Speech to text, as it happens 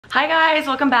Hi guys,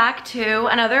 welcome back to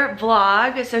another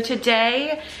vlog. So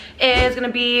today is gonna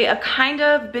be a kind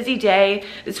of busy day.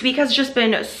 This week has just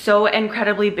been so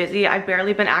incredibly busy. I've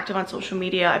barely been active on social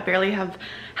media. I barely have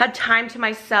had time to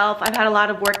myself. I've had a lot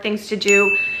of work things to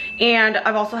do, and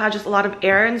I've also had just a lot of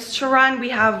errands to run. We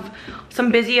have some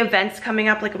busy events coming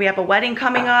up, like we have a wedding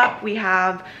coming up. We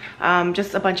have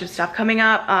just a bunch of stuff coming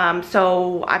up.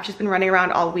 So I've just been running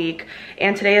around all week,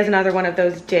 and today is another one of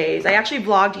those days. I actually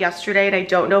vlogged yesterday, and I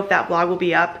don't know if that vlog will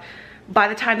be up by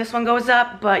the time this one goes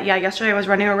up, but yeah, yesterday I was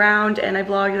running around and I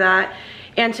vlogged that.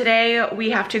 And today we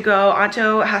have to go,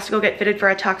 Anto has to go get fitted for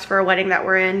a tux for a wedding that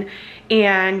we're in,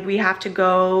 and we have to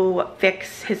go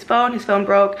fix his phone. His phone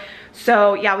broke.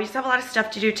 So yeah, we just have a lot of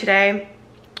stuff to do today.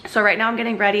 So right now I'm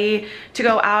getting ready to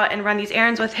go out and run these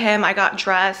errands with him. I got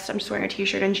dressed. I'm just wearing a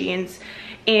t-shirt and jeans.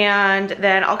 And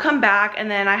then I'll come back,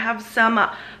 and then I have some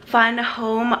fun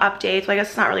home updates. Well, I guess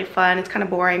it's not really fun. It's kind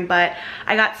of boring, but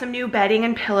I got some new bedding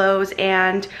and pillows,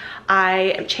 and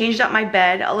I changed up my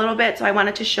bed a little bit. So I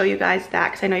wanted to show you guys that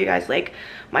because I know you guys like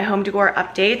my home decor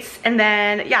updates. And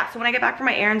then yeah, so when I get back from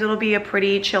my errands, it'll be a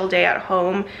pretty chill day at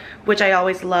home, which I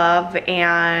always love,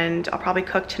 and I'll probably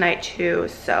cook tonight too.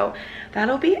 So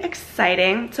that'll be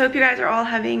exciting. So I hope you guys are all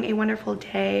having a wonderful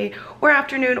day or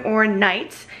afternoon or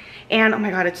night. And oh my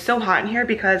god, it's so hot in here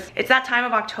because it's that time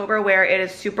of October where it is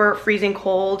super freezing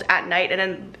cold at night, and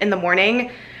then in the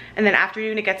morning and then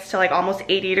afternoon it gets to like almost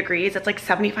 80 degrees. It's like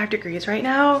 75 degrees right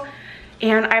now,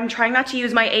 and I'm trying not to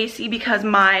use my AC because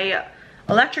my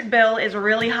electric bill is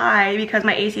really high because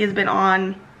my AC has been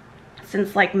on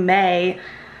since like May.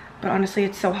 But honestly,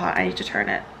 it's so hot. I need to turn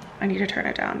it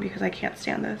down because I can't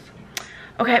stand this.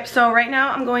 Okay, so right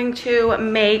now I'm going to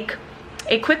make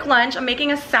a quick lunch. I'm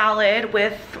making a salad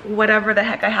with whatever the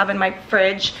heck I have in my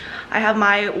fridge. I have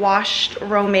my washed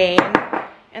romaine,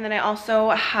 and then I also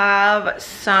have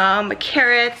some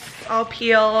carrots I'll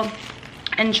peel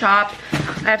and chop.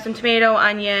 I have some tomato,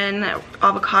 onion,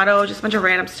 avocado, just a bunch of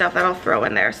random stuff that I'll throw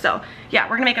in there. So yeah,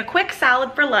 we're gonna make a quick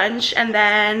salad for lunch, and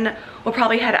then we'll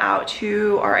probably head out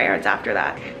to our errands after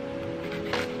that.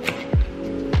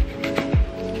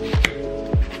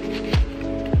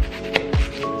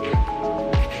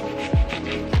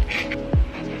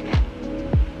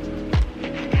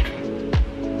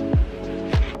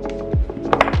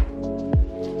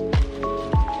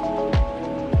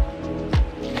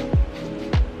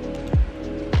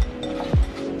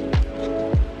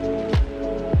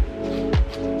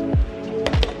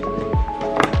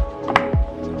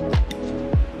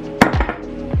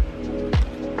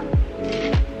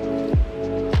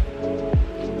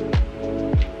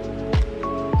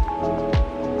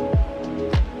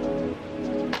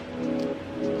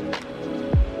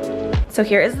 So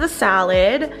here is the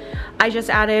salad. I just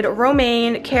added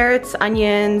romaine, carrots,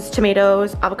 onions,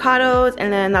 tomatoes, avocados,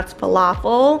 and then that's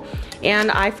falafel. And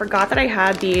I forgot that I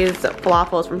had these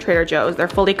falafels from Trader Joe's. They're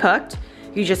fully cooked.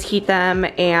 You just heat them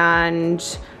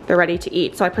and they're ready to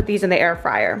eat. So I put these in the air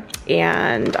fryer,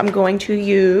 and I'm going to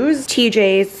use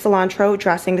TJ's cilantro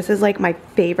dressing. This is like my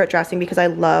favorite dressing because I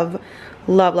love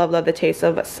the taste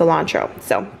of cilantro.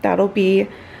 So that'll be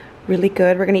really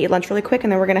good. We're gonna eat lunch really quick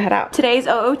and then we're gonna head out. Today's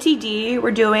OOTD.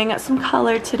 We're doing some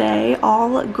color today,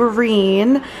 all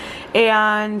green.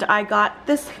 And I got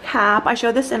this cap. I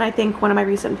showed this in, I think, one of my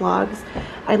recent vlogs.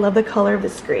 I love the color of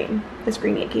this green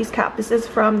Yankees cap. This is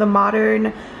from the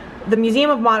Museum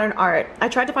of Modern Art. I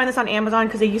tried to find this on Amazon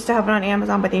because they used to have it on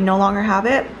Amazon, but they no longer have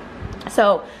it.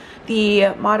 So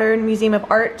the Modern Museum of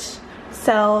Art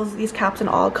sells these caps in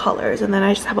all colors. And then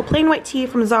I just have a plain white tee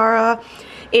from Zara,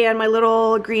 and my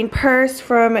little green purse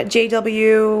from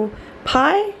GWPEI.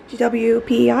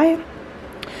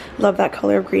 Love that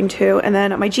color of green too. And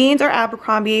then my jeans are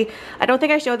Abercrombie. I don't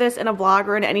think I showed this in a vlog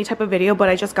or in any type of video, but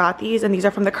I just got these, and these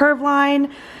are from the Curve line,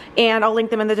 and I'll link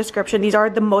them in the description. These are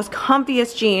the most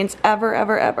comfiest jeans ever.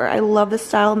 I love the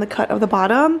style and the cut of the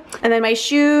bottom. And then my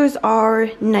shoes are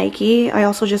Nike. I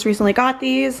also just recently got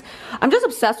these. I'm just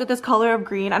obsessed with this color of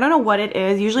green. I don't know what it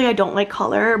is. Usually I don't like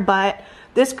color, but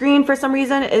this green for some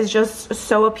reason is just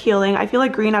so appealing. I feel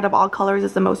like green out of all colors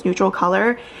is the most neutral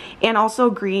color, and also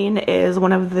green is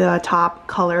one of the top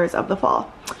colors of the fall.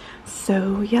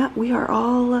 So yeah, we are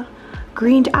all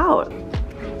greened out.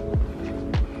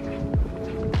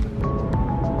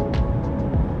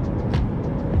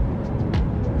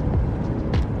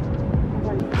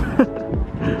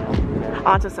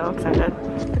 Anto's so excited.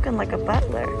 Looking like a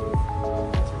butler.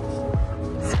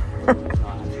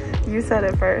 You said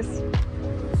it first.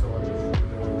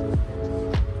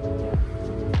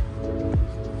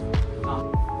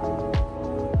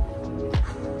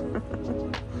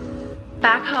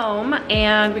 back home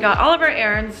and we got all of our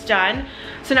errands done.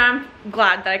 So now I'm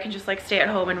glad that I can just like stay at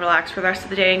home and relax for the rest of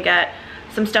the day and get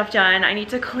some stuff done. I need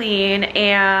to clean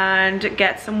and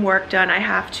get some work done. I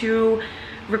have to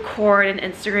record an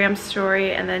Instagram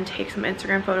story and then take some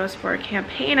Instagram photos for a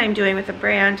campaign I'm doing with a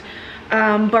brand.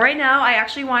 But right now I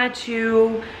actually wanted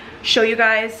to show you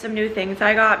guys some new things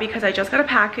I got because I just got a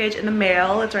package in the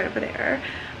mail. It's right over there.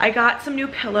 I got some new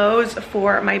pillows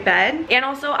for my bed, and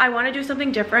also I want to do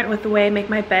something different with the way I make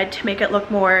my bed to make it look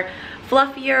more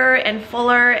fluffier and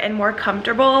fuller and more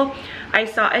comfortable. I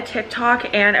saw a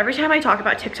TikTok, and every time I talk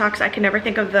about TikToks I can never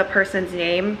think of the person's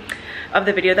name of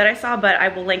the video that I saw, but I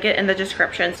will link it in the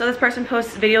description. So this person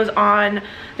posts videos on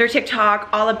their TikTok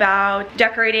all about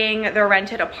decorating their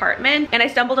rented apartment, and I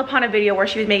stumbled upon a video where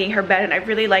she was making her bed and I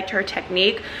really liked her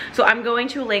technique. So I'm going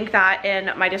to link that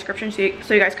in my description so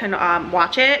you guys can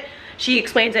watch it. She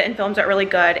explains it and films it really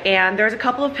good, and there's a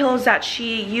couple of pillows that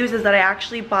she uses that I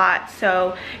actually bought.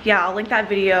 So yeah, I'll link that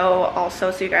video also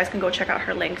so you guys can go check out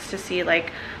her links to see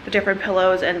like the different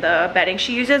pillows and the bedding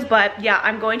she uses. But yeah,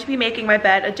 I'm going to be making my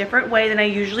bed a different way than I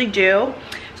usually do.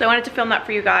 So I wanted to film that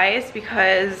for you guys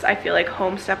because I feel like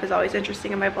home stuff is always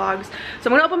interesting in my vlogs. So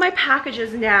I'm gonna open my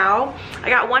packages now. I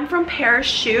got one from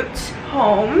Parachute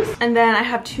Homes, and then I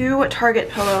have 2 Target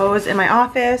pillows in my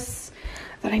office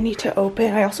that I need to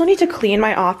open. I also need to clean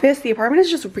my office. The apartment is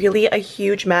just really a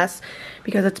huge mess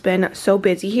because it's been so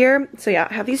busy here. So yeah,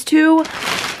 I have these 2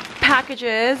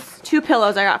 packages, 2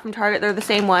 pillows I got from Target. They're the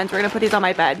same ones. We're gonna put these on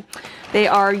my bed. They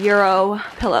are Euro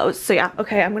pillows. So yeah,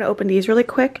 okay, I'm gonna open these really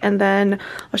quick and then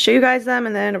I'll show you guys them,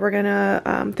 and then we're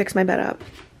gonna fix my bed up.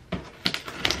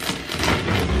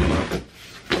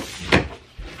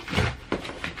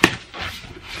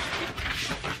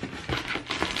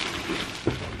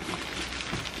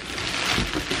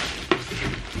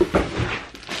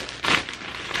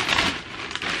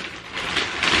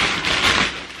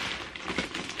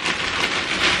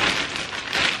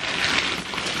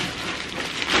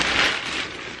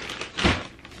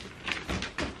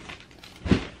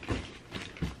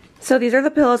 So these are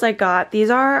the pillows I got. These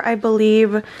are, I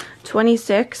believe,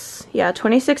 26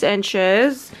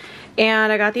 inches.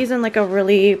 And I got these in like a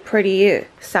really pretty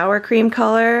sour cream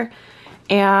color.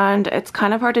 And it's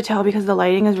kind of hard to tell because the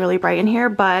lighting is really bright in here,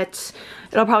 but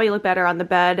it'll probably look better on the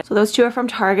bed. So those 2 are from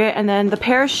Target. And then the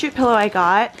Parachute pillow I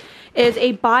got is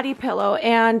a body pillow.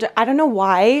 And I don't know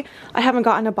why I haven't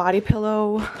gotten a body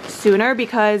pillow sooner,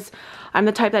 because I'm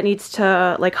the type that needs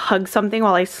to like hug something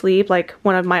while I sleep, like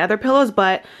one of my other pillows,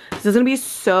 but this is gonna be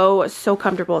so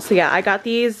comfortable. So yeah, I got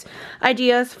these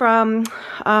ideas from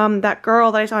that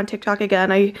girl that I saw on TikTok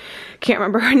again. I can't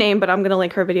remember her name, but I'm gonna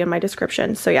link her video in my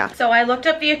description. So yeah. So I looked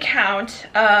up the account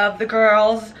of the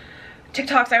girl's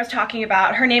TikToks I was talking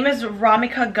about. Her name is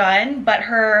Ramika Gunn, but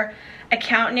her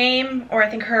account name, or I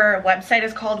think her website,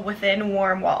 is called Within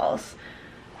Warm Walls.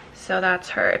 So that's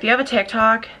her. If you have a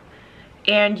TikTok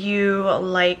and you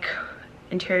like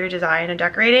interior design and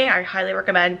decorating, I highly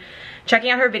recommend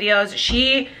checking out her videos.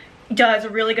 She does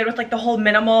really good with like the whole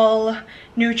minimal,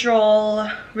 neutral,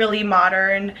 really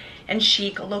modern and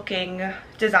chic looking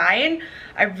design.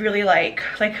 I really like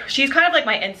she's kind of like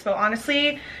my inspo,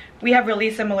 honestly. We have really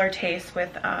similar tastes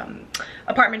with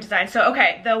apartment design. So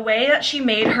okay, the way that she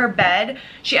made her bed,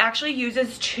 she actually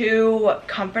uses 2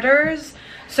 comforters.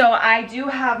 So I do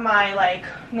have my like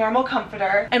normal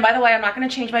comforter, and by the way, I'm not going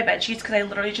to change my bed sheets because I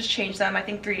literally just changed them I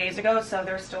think 3 days ago, so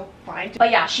they're still fine.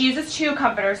 But yeah, she uses 2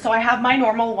 comforters. So I have my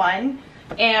normal one,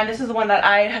 and this is the one that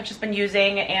I have just been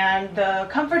using, and the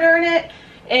comforter in it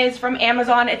is from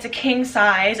Amazon. It's a king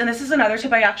size, and this is another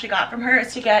tip I actually got from her,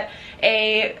 is to get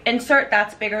a insert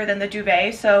that's bigger than the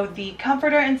duvet. So the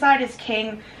comforter inside is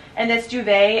king, and this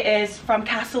duvet is from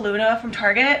Casaluna from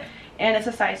Target, and it's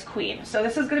a size queen. So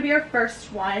this is going to be our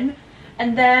first one.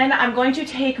 And then I'm going to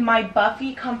take my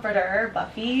Buffy comforter.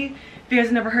 Buffy, if you guys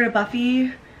have never heard of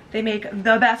Buffy, they make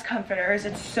the best comforters.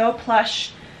 It's so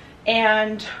plush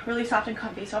and really soft and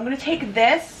comfy. So I'm going to take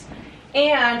this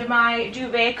and my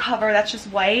duvet cover that's just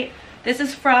white. This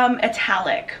is from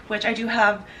Italic, which I do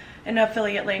have an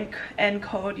affiliate link and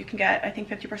code. You can get, I think,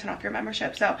 50% off your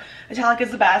membership. So Italic is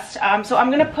the best. So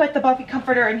I'm going to put the Buffy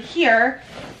comforter in here,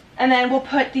 and then we'll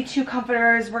put the 2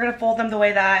 comforters. We're going to fold them the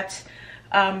way that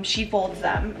she folds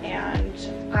them,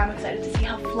 and I'm excited to see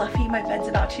how fluffy my bed's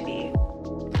about to be.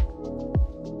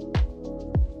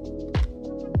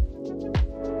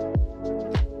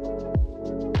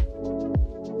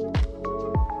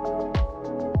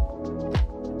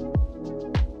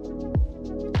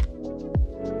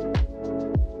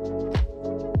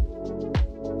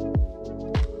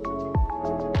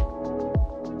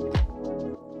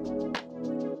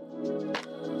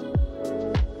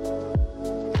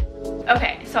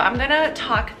 Okay, so I'm gonna gonna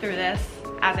talk through this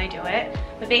as I do it,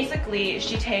 but basically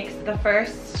she takes the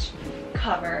first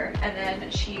cover and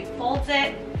then she folds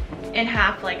it in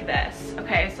half like this.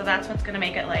 Okay, so that's what's gonna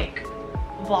make it like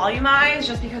volumized,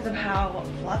 just because of how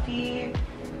fluffy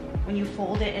when you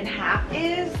fold it in half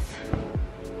is.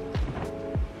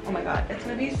 Oh my god, it's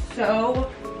gonna be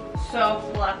so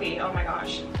fluffy. Oh my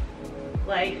gosh,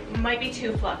 like might be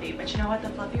too fluffy, but you know what, the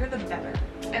fluffier the better.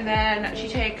 And then she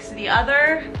takes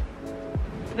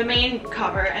the main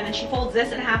cover, and then she folds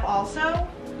this in half also.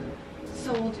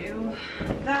 So we'll do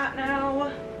that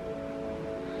now.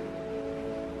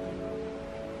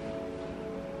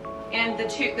 And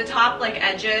the top like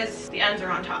edges, the ends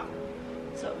are on top.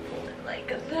 So fold it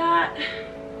like that.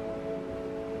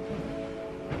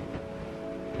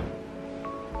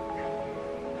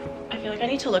 I feel like I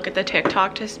need to look at the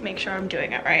TikTok to make sure I'm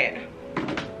doing it right.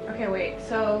 Okay, wait,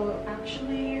 so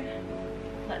actually,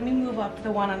 let me move up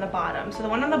the one on the bottom. So the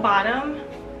one on the bottom,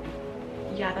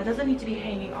 yeah, that doesn't need to be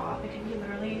hanging off. It can be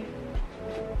literally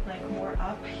like more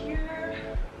up here.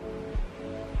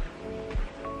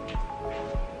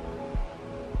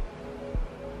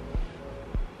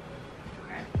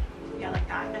 Okay, yeah, like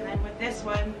that. And then with this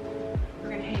one, we're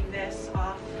gonna hang this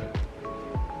off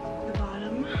the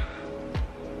bottom.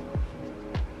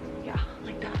 Yeah,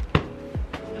 like that.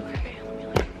 Okay, let me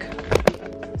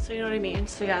like, so you know what I mean?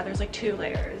 So yeah, there's like 2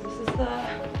 layers. This is the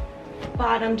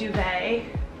bottom duvet,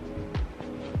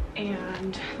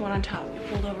 and the one on top you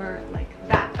fold over like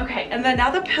that. Okay, and then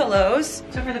now the pillows.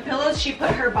 So for the pillows, she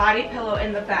put her body pillow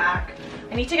in the back.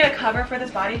 I need to get a cover for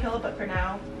this body pillow, but for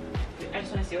now, I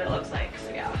just want to see what it looks like.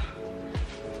 So yeah.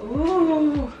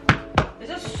 Ooh, this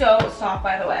is so soft,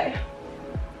 by the way.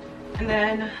 And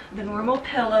then the normal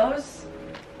pillows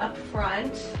up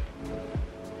front.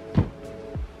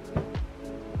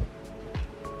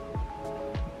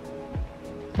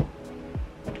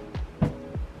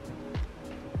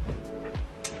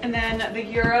 And then the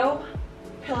Euro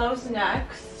pillows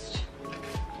next.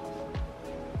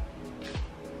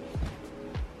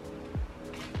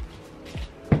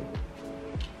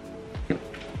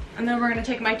 And then we're gonna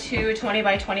take my 2 20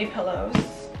 by 20 pillows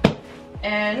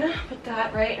and put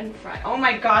that right in front. Oh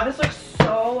my god, this looks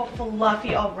so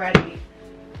fluffy already.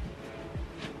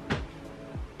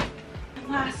 And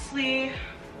lastly,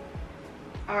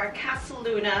 our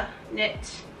casaluna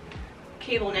knit,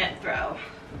 cable knit throw.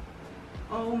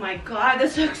 Oh my god,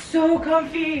 this looks so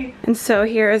comfy. And so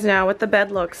here is now what the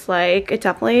bed looks like. It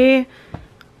definitely,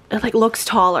 it like looks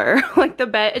taller. Like the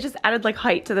bed, it just added like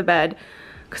height to the bed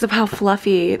because of how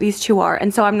fluffy these 2 are.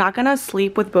 And so I'm not gonna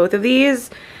sleep with both of these.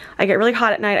 I get really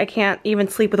hot at night. I can't even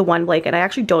sleep with one blanket. I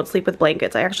actually don't sleep with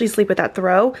blankets. I actually sleep with that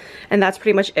throw, and that's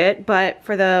pretty much it. But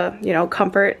for the, you know,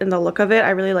 comfort and the look of it,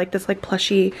 I really like this like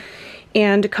plushy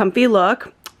and comfy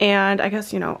look. And I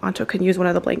guess, you know, Anto can use one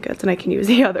of the blankets and I can use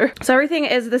the other. So everything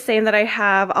is the same that I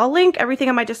have. I'll link everything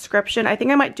in my description. I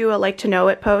think I might do a like to know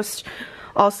it post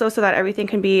also, so that everything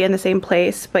can be in the same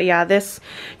place. But yeah, this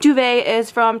duvet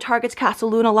is from Target's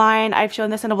Casaluna line. I've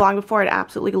shown this in a vlog before. I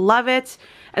absolutely love it.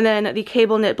 And then the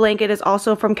cable knit blanket is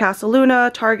also from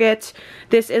Casaluna, Target.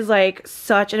 This is like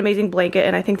such an amazing blanket,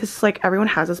 and I think this is like, everyone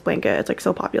has this blanket. It's like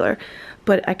so popular,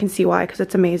 but I can see why, because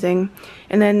it's amazing.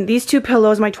 And then these 2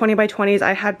 pillows, my 20 by 20s,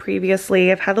 I had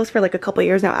previously. I've had those for like a couple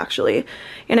years now actually,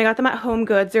 and I got them at Home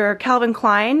Goods. They're Calvin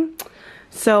Klein,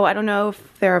 so I don't know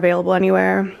if they're available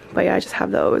anywhere, but yeah, I just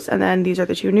have those. And then these are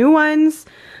the 2 new ones.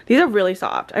 These are really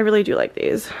soft. I really do like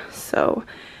these. So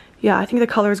yeah, I think the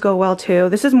colors go well too.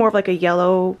 This is more of like a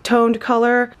yellow toned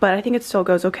color, but I think it still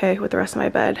goes okay with the rest of my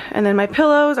bed. And then my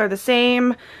pillows are the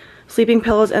same, sleeping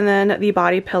pillows, and then the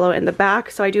body pillow in the back.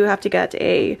 So I do have to get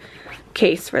a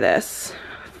case for this,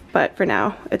 but for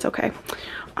now it's okay.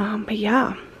 But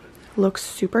yeah, looks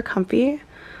super comfy.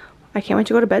 I can't wait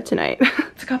to go to bed tonight.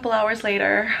 It's a couple hours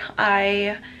later.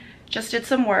 I just did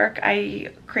some work. I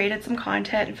created some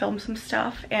content and filmed some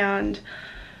stuff, and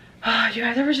you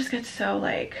guys ever just get so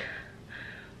like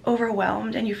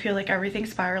overwhelmed and you feel like everything's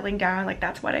spiraling down? Like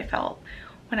that's what I felt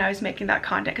when I was making that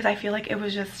content, because I feel like it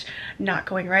was just not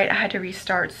going right. I had to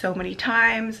restart so many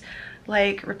times,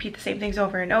 like repeat the same things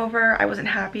over and over. I wasn't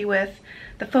happy with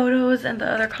the photos and the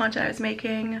other content I was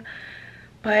making,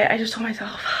 but I just told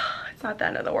myself, it's not the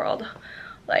end of the world.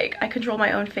 Like, I control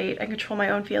my own fate. I control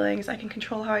my own feelings. I can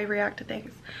control how I react to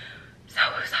things. So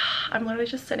I'm literally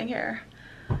just sitting here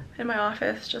in my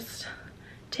office, just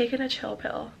taking a chill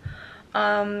pill.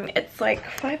 It's like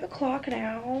 5 o'clock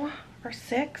now, or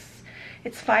 6.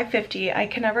 It's 5:50. I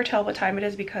can never tell what time it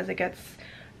is because it gets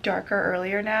darker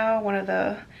earlier now. One of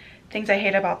the things I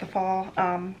hate about the fall.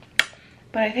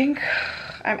 But I think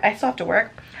I still have to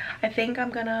work. I think I'm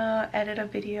gonna edit a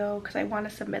video because I want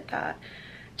to submit that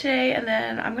today, and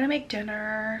then I'm gonna make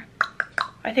dinner.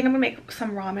 I think I'm gonna make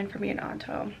some ramen for me and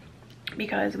Anto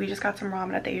because we just got some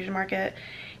ramen at the Asian market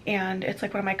and it's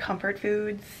like one of my comfort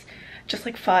foods, just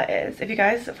like pho is. If you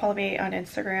guys follow me on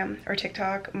Instagram or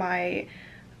TikTok, my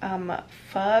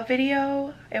pho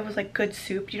video, it was like good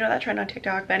soup. Do you know that trend on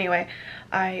TikTok? But anyway,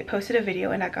 I posted a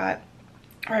video and I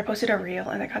posted a reel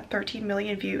and I got 13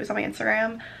 million views on my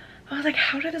Instagram. I was like,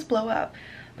 how did this blow up?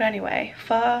 But anyway,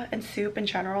 pho and soup in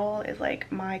general is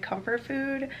like my comfort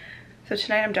food. So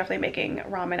tonight I'm definitely making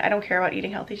ramen. I don't care about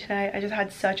eating healthy tonight. I just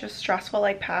had such a stressful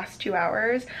like past 2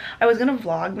 hours. I was gonna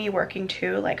vlog me working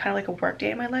too, like kind of like a work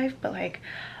day in my life, but like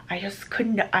I just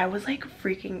couldn't. I was like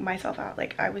freaking myself out.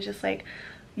 Like I was just like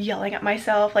yelling at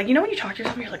myself. Like, you know when you talk to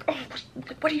yourself and you're like, oh,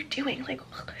 what are you doing?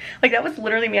 Like that was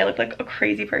literally me. I looked like a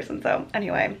crazy person. So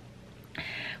anyway,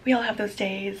 we all have those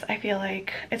days. I feel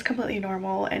like it's completely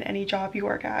normal in any job you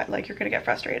work at. Like you're gonna get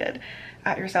frustrated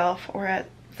at yourself or at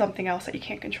something else that you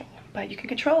can't control, but you can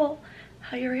control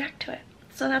how you react to it.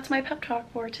 So that's my pep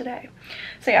talk for today.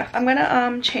 So yeah, I'm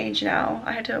gonna change now.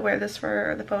 I had to wear this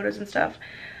for the photos and stuff.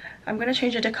 I'm gonna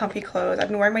change into comfy clothes. I've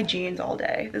been wearing my jeans all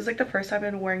day. This is like the first time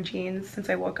I've been wearing jeans since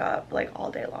I woke up, like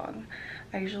all day long.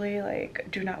 I usually like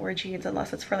do not wear jeans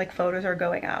unless it's for like photos or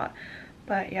going out.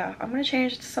 But yeah, I'm gonna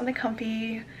change to something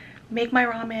comfy, make my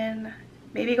ramen,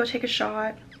 maybe go take a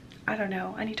shot. I don't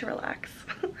know, I need to relax.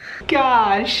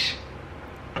 Gosh.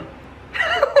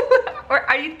 Or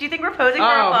do you think we're posing for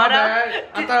a photo? My bad.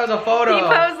 I thought it was a photo. He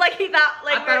posed like he thought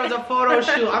like I thought it was a photo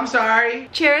shoot. I'm sorry.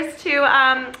 Cheers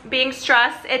to being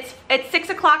stressed. It's 6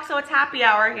 o'clock, so it's happy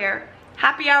hour here.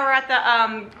 Happy hour at the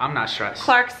I'm not stressed.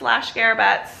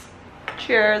 Clark/Garabets.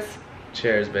 Cheers.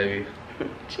 Cheers, baby.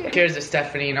 Cheers. Cheers to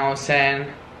Stephanie, you know what I'm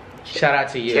saying? Shout out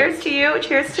to you. Cheers to you.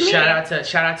 Cheers to me.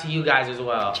 Shout out to you guys as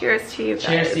well. Cheers to you guys.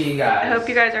 Cheers to you guys. I hope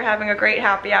you guys are having a great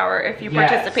happy hour if you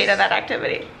participate in that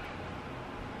activity.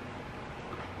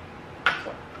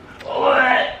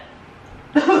 I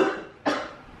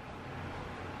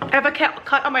have a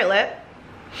cut on my lip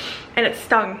and it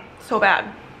stung so bad.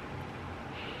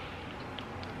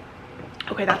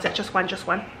 Okay, that's it. Just one.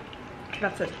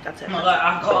 That's it. Oh my God,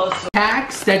 I'm called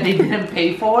tax that they didn't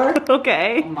pay for.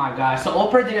 Okay. Oh my gosh. So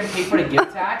Oprah didn't pay for the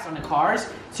gift tax on the cars,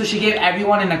 so she gave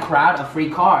everyone in the crowd a free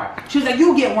car. She was like,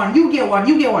 you get one, you get one,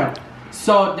 you get one.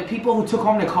 So the people who took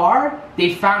home the car,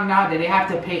 they found out that they have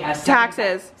to pay a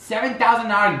taxes.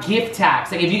 $7,000 gift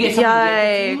tax. Like if you get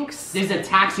something gifted to you, there's a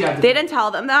tax you have to pay. They didn't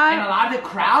tell them that? And a lot of the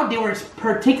crowd, they were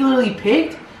particularly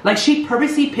picked. Like she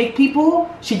purposely picked people.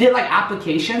 She did like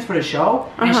applications for the show,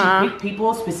 and she picked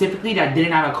people specifically that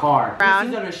didn't have a car.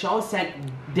 The of the show said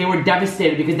they were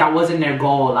devastated because that wasn't their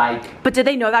goal. Like, but did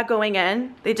they know that going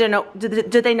in? They didn't know.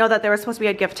 Did they know that there was supposed to be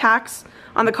a gift tax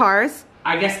on the cars?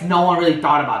 I guess no one really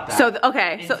thought about that. So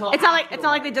okay, so it's not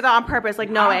like they did that on purpose, like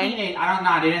knowing. I don't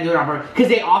know. They didn't do it on purpose because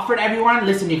they offered everyone.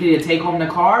 Listen, you could either take home the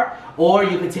car or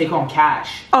you could take home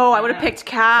cash. Oh, I would have picked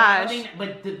cash.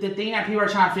 But the thing that people are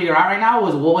trying to figure out right now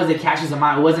was what was the cash's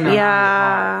amount. It wasn't the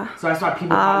amount of the car. So that's why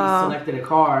people probably selected a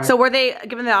car. So were they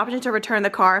given the option to return the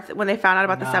car when they found out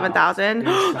about the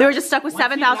 $7,000? They were just stuck with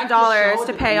 $7,000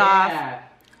 to pay off.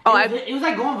 Oh, it was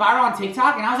like going viral on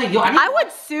TikTok, and I was like, yo, I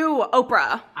would sue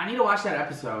Oprah. I need to watch that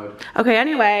episode. Okay,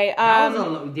 anyway.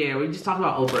 Yeah, we just talked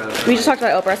about Oprah. We just talked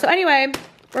about Oprah. So anyway,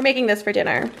 we're making this for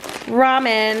dinner.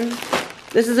 Ramen.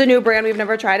 This is a new brand. We've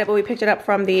never tried it, but we picked it up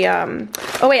from the,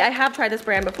 oh wait, I have tried this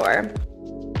brand before.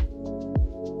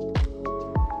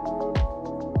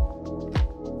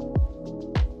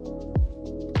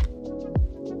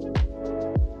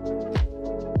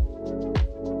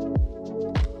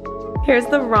 Here's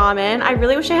the ramen. I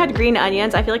really wish I had green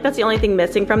onions. I feel like that's the only thing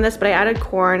missing from this, but I added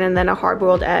corn and then a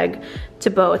hard-boiled egg to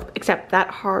both, except that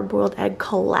hard-boiled egg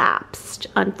collapsed,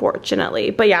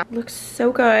 unfortunately. But yeah, looks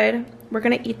so good. We're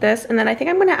gonna eat this, and then I think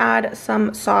I'm gonna add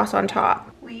some sauce on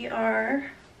top. We are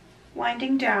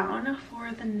winding down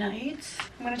for the night.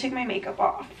 I'm gonna take my makeup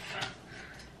off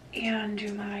and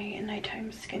do my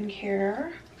nighttime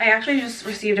skincare. I actually just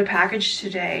received a package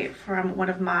today from one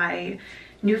of my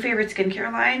new favorite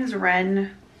skincare lines,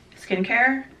 Ren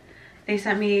Skincare. They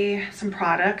sent me some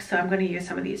products, so I'm going to use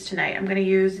some of these tonight. I'm going to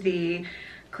use the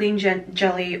Clean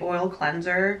Jelly Oil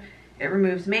Cleanser. It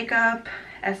removes makeup,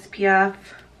 SPF,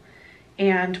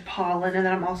 and pollen. And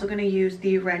then I'm also going to use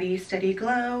the Ready Steady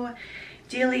Glow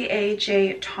Daily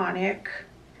AHA Tonic.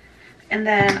 And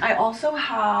then I also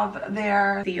have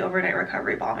the Overnight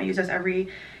Recovery Balm. I use this every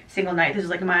single night. This is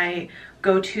like my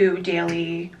go-to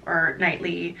daily or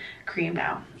nightly cream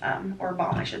now, or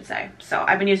balm I should say. So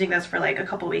I've been using this for like a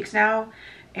couple weeks now,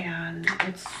 and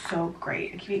it's so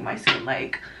great at keeping my skin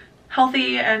like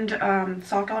healthy and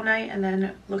soft all night, and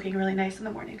then looking really nice in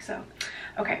the morning. So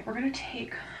okay, we're gonna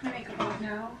take my makeup off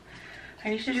now. I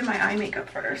need to do my eye makeup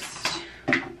first.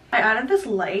 I added this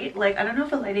light, like I don't know if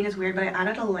the lighting is weird, but I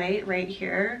added a light right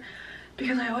here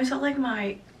because I always felt like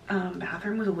my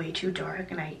bathroom was way too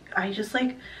dark, and I just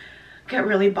like get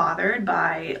really bothered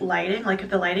by lighting. Like if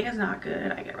the lighting is not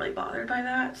good, I get really bothered by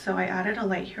that. So I added a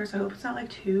light here, so I hope it's not like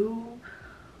too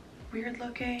weird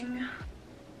looking.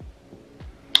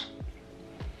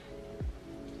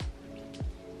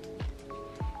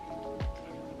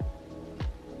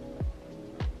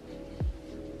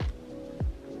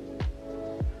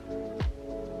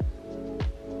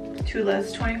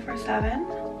 Tula's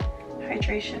 24/7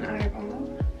 hydration eye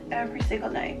balm every single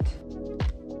night.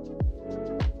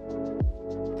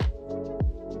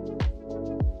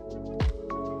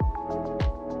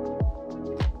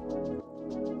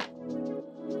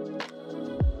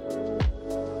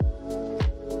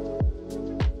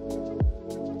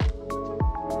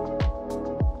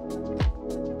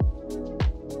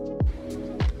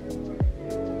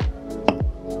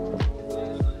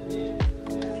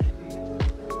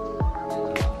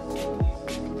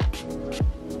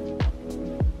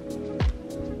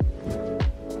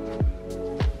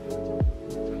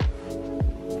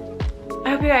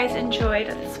 I hope you guys enjoyed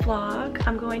this vlog.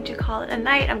 I'm going to call it a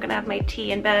night. I'm gonna have my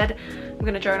tea in bed. I'm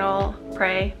gonna journal,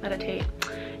 pray, meditate,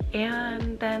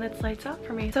 and then it's lights out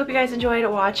for me. So I hope you guys enjoyed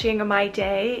watching my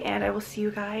day, and I will see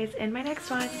you guys in my next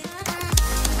one.